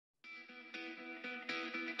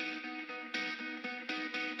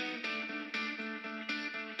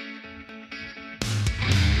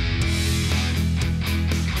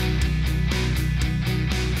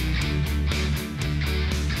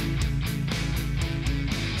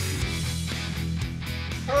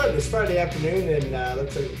good. It's Friday afternoon, and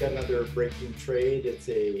looks like we've got another breaking trade. It's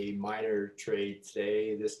a minor trade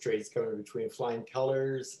today. This trade's coming between Flying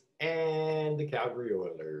Colors and the Calgary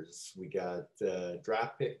Oilers. We got a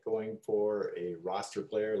draft pick going for a roster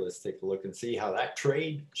player. Let's take a look and see how that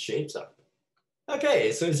trade shapes up.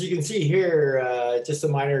 Okay, so as you can see here, just a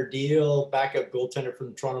minor deal. Backup goaltender from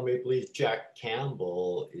the Toronto Maple Leafs, Jack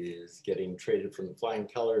Campbell, is getting traded from the Flying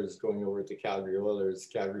Colors, going over to Calgary Oilers.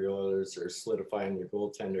 Calgary Oilers are solidifying their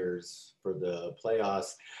goaltenders for the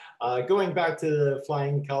playoffs. Going back to the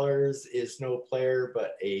Flying Colors is no player,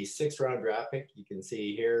 but a sixth-round draft pick. You can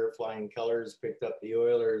see here, Flying Colors picked up the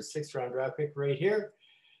Oilers' sixth-round draft pick right here.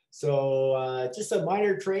 So just a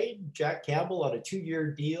minor trade, Jack Campbell on a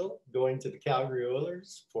 2-year deal going to the Calgary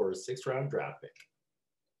Oilers for a sixth-round draft pick.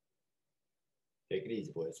 Take it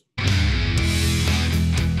easy, boys.